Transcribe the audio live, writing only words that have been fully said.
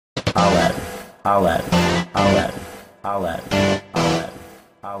A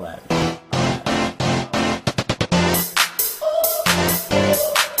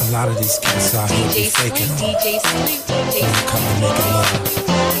lot of these cats out here be faking. Come to make it love.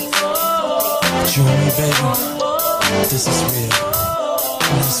 But you and me, baby, this is real.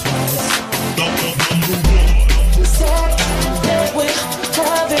 That's why it's that we're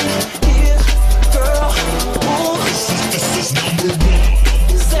having here, girl. This is number one.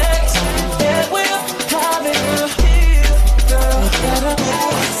 Sex that we're having here, girl.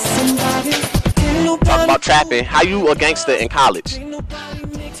 Talk about trapping. How you a gangster in college?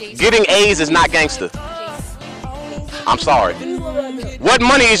 Getting A's is not gangster. I'm sorry. What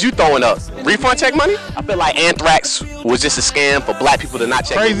money is you throwing up? Refund check money? I feel like Anthrax was just a scam for black people to not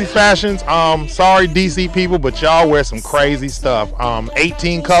check. Crazy fashions. Sorry DC people, but y'all wear some crazy stuff.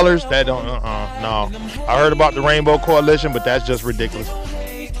 18 colors. That don't. No. I heard about the Rainbow Coalition, but that's just ridiculous.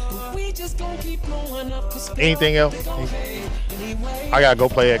 Anything else? I gotta go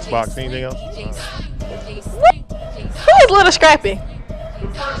play Xbox. Anything else? Who is Little Scrappy?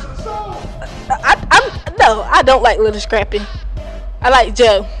 No, I don't like Little Scrappy. I like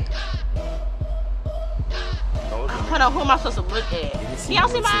Joe. Hold on, who am I supposed to look at? Y'all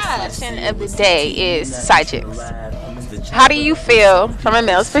see my eyes? The question of the day is side chicks. How do you feel from a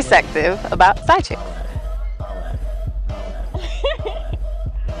male's perspective about side chicks?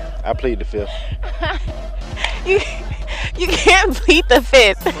 I plead the fifth. You can't plead the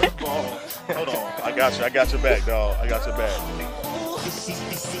fifth. Hold on. I got you. I got your back, dog. I got your back.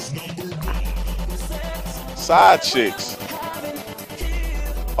 Side chicks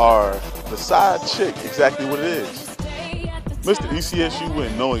are the side chick, exactly what it is. Mr. ECSU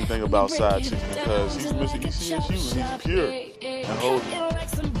wouldn't know anything about side chicks because he's Mr. ECSU and he's pure and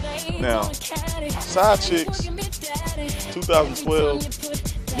holy. Now, side chicks,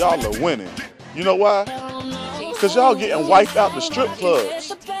 2012, y'all are winning. You know why? Because y'all getting wiped out the strip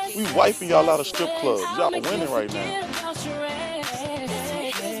clubs. We wiping y'all out of strip clubs. Y'all are winning right now.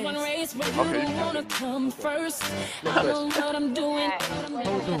 Okay.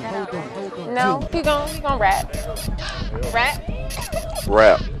 No, he gon' rap. Rap?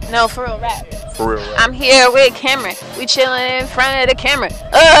 Rap. No, for real, rap. For real rap. I'm here with Cameron. We chilling in front of the camera.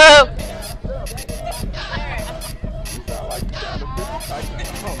 Oh!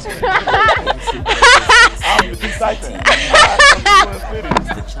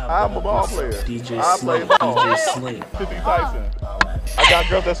 I'm a ball player. I play ball. 50 Tyson. I got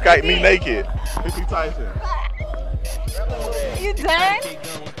girls that Skype me naked. 50 Tyson. You done?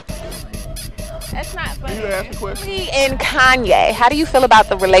 That's not funny. You ask the question. And Kanye, how do you feel about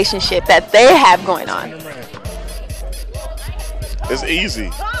the relationship that they have going on? It's easy.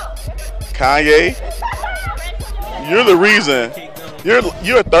 Kanye, you're the reason.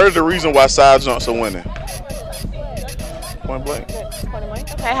 You're a third of the reason why side jumps are winning. Point blank.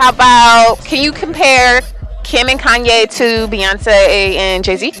 Okay, how about, can you compare Kim and Kanye to Beyonce and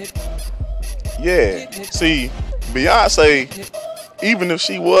Jay-Z? Yeah. See, Beyonce, even if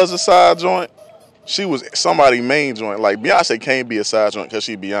she was a side joint, she was somebody's main joint. Like, Beyonce can't be a side joint because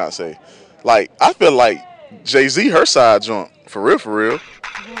she Beyonce. Like, I feel like Jay-Z, her side joint. For real, for real.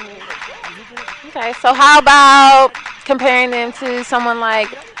 Okay, so how about comparing them to someone like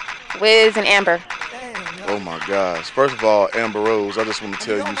Wiz and Amber? Oh my gosh. First of all, Amber Rose, I just want to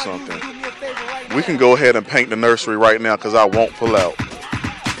tell you something. We can go ahead and paint the nursery right now because I won't pull out.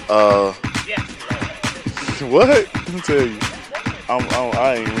 What? Let me tell you.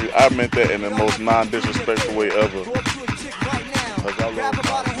 I meant that in the most non-disrespectful way ever. Because I love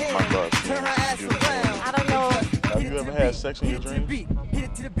my God. I don't know. Have you ever had sex in your dreams?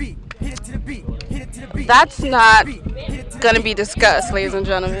 That's not gonna be discussed, ladies and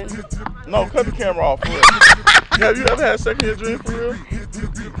gentlemen. No, cut the camera off. For real. Have you ever had sex in your dreams for real?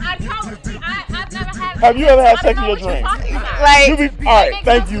 I've never had. Have you ever had sex in your dreams? Like, All right,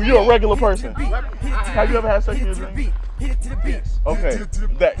 thank you. You're a regular person. Have you ever had sex in your dreams? Okay,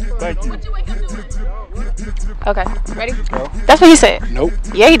 thank you. okay, ready? That's what he said. Nope.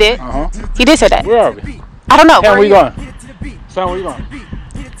 Yeah, he did. He did say that. Where are we? I don't know. Son, where you going? Son, where you going?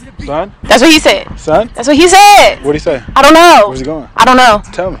 Son? That's what he said. Son? That's what he said. What'd he say? I don't know. Where's he going? I don't know.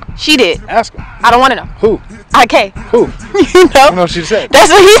 Tell me. She did. Ask him. I don't want to know. Who? IK. Who? You know? I don't know what she said.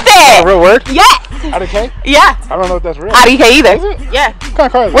 That's what he said. Oh, real word? Yes. IK? Yeah. I don't know if that's real. IK either. Is it? Yeah. What kind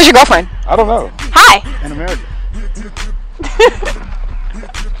of car is it? Where's your girlfriend? I don't know. Hi. In America.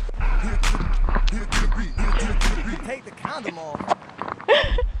 Take the condom off.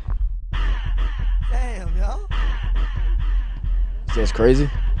 Damn, yo. That's crazy.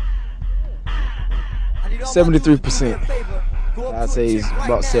 73%. I I'd say it's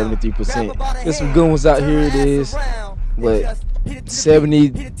about 73%. There's some good ones out here, it is, but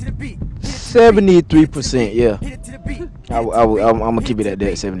 73%, yeah. I'm gonna keep it at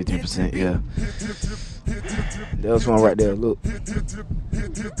that, 73%, yeah. That was one right there, look.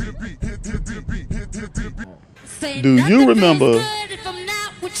 Do you remember?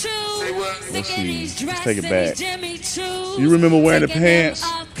 Let's see. Let's take it back. You remember wearing the pants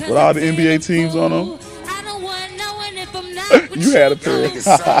with all the NBA teams on them? You had a pair.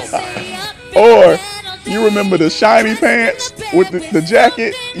 Or you remember the shiny pants with the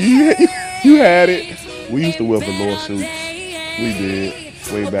jacket? You had it. We used to wear velour suits. We did.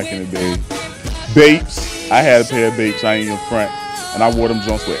 Way back in the day. Bapes. I had a pair of Bapes. I ain't even front. And I wore them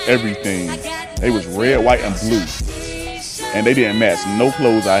joints with everything. They was red, white, and blue. And they didn't match no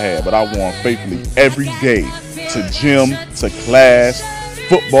clothes I had, but I wore them faithfully every day. To gym, to class,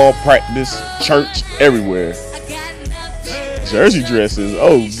 football practice, church, everywhere. Jersey dresses,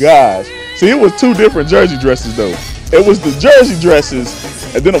 oh gosh. See, it was two different jersey dresses though. It was the jersey dresses,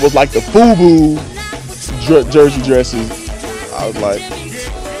 and then it was like the FUBU jersey dresses. I was like,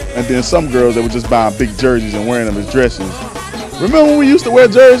 and then some girls that were just buying big jerseys and wearing them as dresses. Remember when we used to wear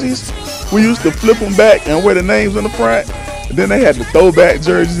jerseys? We used to flip them back and wear the names on the front. And then they had the throwback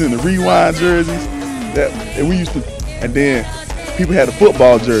jerseys and the rewind jerseys. And we used to, and then people had the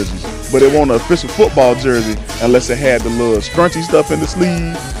football jerseys, but it wasn't an official football jersey unless it had the little scrunchy stuff in the sleeve.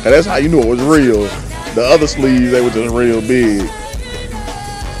 And that's how you knew it was real. The other sleeves, they were just real big.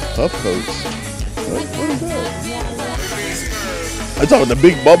 Puff coats. What is that? I talking about the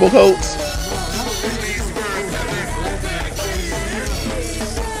big bubble coats.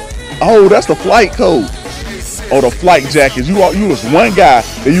 Oh, that's the flight coat. Oh, the flight jackets. You was one guy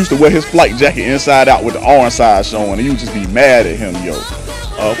that used to wear his flight jacket inside out with the orange side showing, and you would just be mad at him, yo.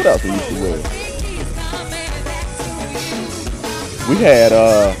 What else we used to wear? We had,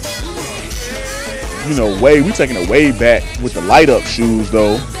 we taking it way back with the light up shoes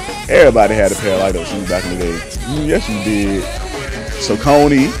though. Everybody had a pair of light up shoes back in the day. Yes, you did.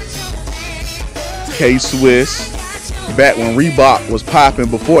 Saucony, K-Swiss. Back when Reebok was popping,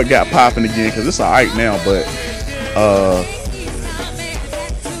 before it got popping again, because it's alright now, but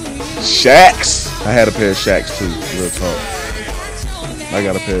Shaqs. I had a pair of Shaqs too, real talk. I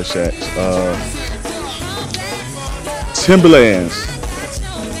got a pair of Shaqs. Timberlands.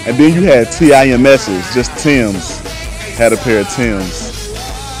 And then you had TIMS's, just Tims. Had a pair of Tims.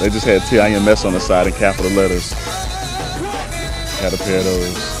 They just had TIMS on the side in capital letters. Had a pair of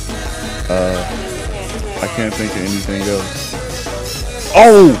those. I can't think of anything else.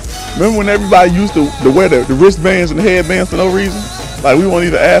 Oh, remember when everybody used to wear the wristbands and the headbands for no reason? Like, we weren't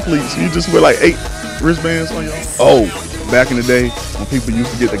even athletes. You just wear like 8 wristbands on your. Oh, back in the day when people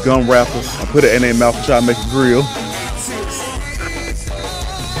used to get the gum wrapper and put it in their mouth and try to make a grill.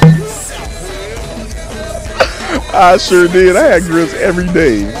 I sure did. I had grills every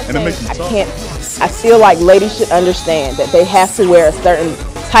day, and it makes me talk. I feel like ladies should understand that they have to wear a certain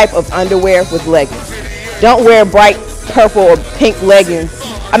type of underwear with leggings. Don't wear bright purple or pink leggings.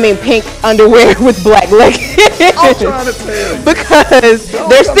 I mean pink underwear with black leggings. I'm trying to tell you. Because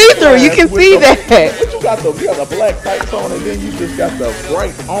they're see-through. You can see that. But you got the black tights on, and then you just got the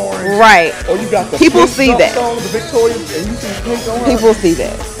bright orange. Right. Or you got the people see that. On, the Victoria's, and you see pink on. People see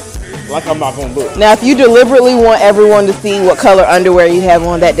that. Like I'm not gonna look. Now, if you deliberately want everyone to see what color underwear you have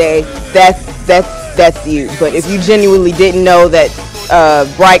on that day, that's you. But if you genuinely didn't know that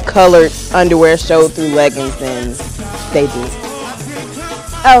bright colored underwear showed through leggings, then they do.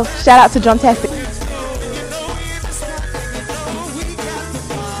 Oh, shout out to Drumtastic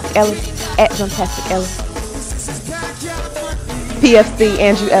Ellis at Drumtastic Ellis. PFC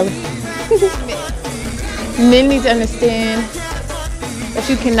Andrew Ellis. Men need to understand that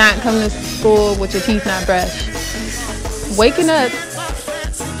you cannot come to school with your teeth not brushed. Waking up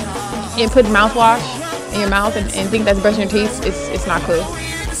and put mouthwash in your mouth and think that's brushing your teeth, it's not cool.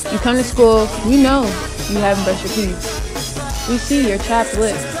 You come to school, you know you haven't brushed your teeth. We see your chapped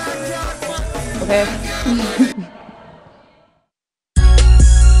lips. Okay?